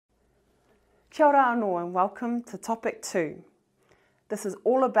Kia ora anō and welcome to topic 2. This is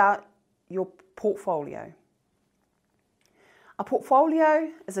all about your portfolio. A portfolio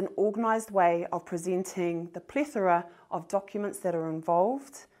is an organised way of presenting the plethora of documents that are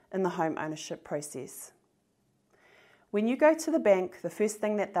involved in the home ownership process. When you go to the bank, the first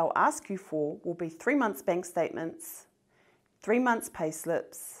thing that they'll ask you for will be 3 months bank statements, 3 months pay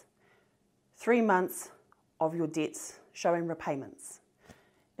slips, 3 months of your debts showing repayments.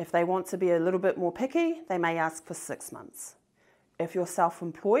 If they want to be a little bit more picky, they may ask for 6 months. If you're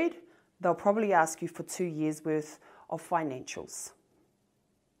self-employed, they'll probably ask you for 2 years' worth of financials.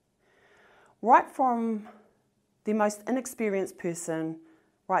 Right from the most inexperienced person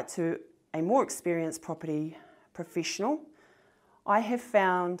right to a more experienced property professional, I have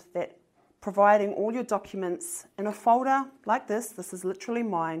found that providing all your documents in a folder like this is literally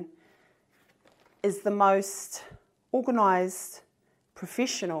mine, is the most organised,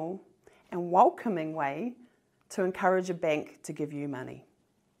 professional and welcoming way to encourage a bank to give you money.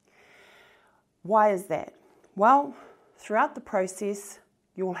 Why is that? Well, throughout the process,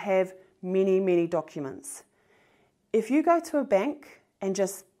 you'll have many documents. If you go to a bank and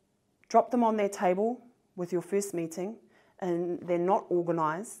just drop them on their table with your first meeting and they're not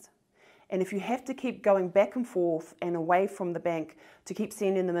organised, and if you have to keep going back and forth and away from the bank to keep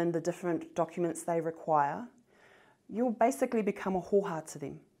sending them in the different documents they require, you'll basically become a hoha to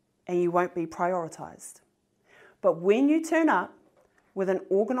them and you won't be prioritised. But when you turn up with an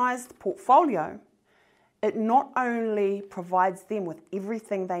organised portfolio, it not only provides them with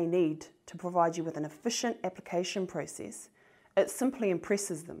everything they need to provide you with an efficient application process, it simply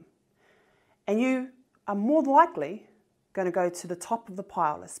impresses them. And you are more likely going to go to the top of the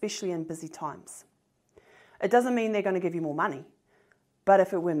pile, especially in busy times. It doesn't mean they're going to give you more money, but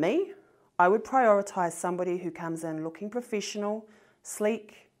if it were me, I would prioritise somebody who comes in looking professional,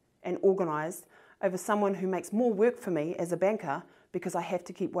 sleek and organised over someone who makes more work for me as a banker because I have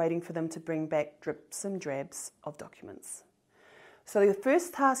to keep waiting for them to bring back drips and drabs of documents. So the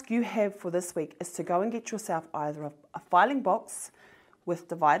first task you have for this week is to go and get yourself either a filing box with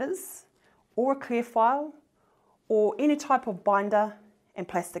dividers or a clear file or any type of binder and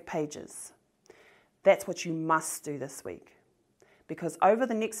plastic pages. That's what you must do this week, because over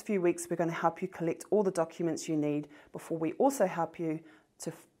the next few weeks we're going to help you collect all the documents you need before we also help you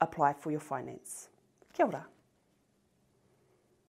to apply for your finance. Kia ora.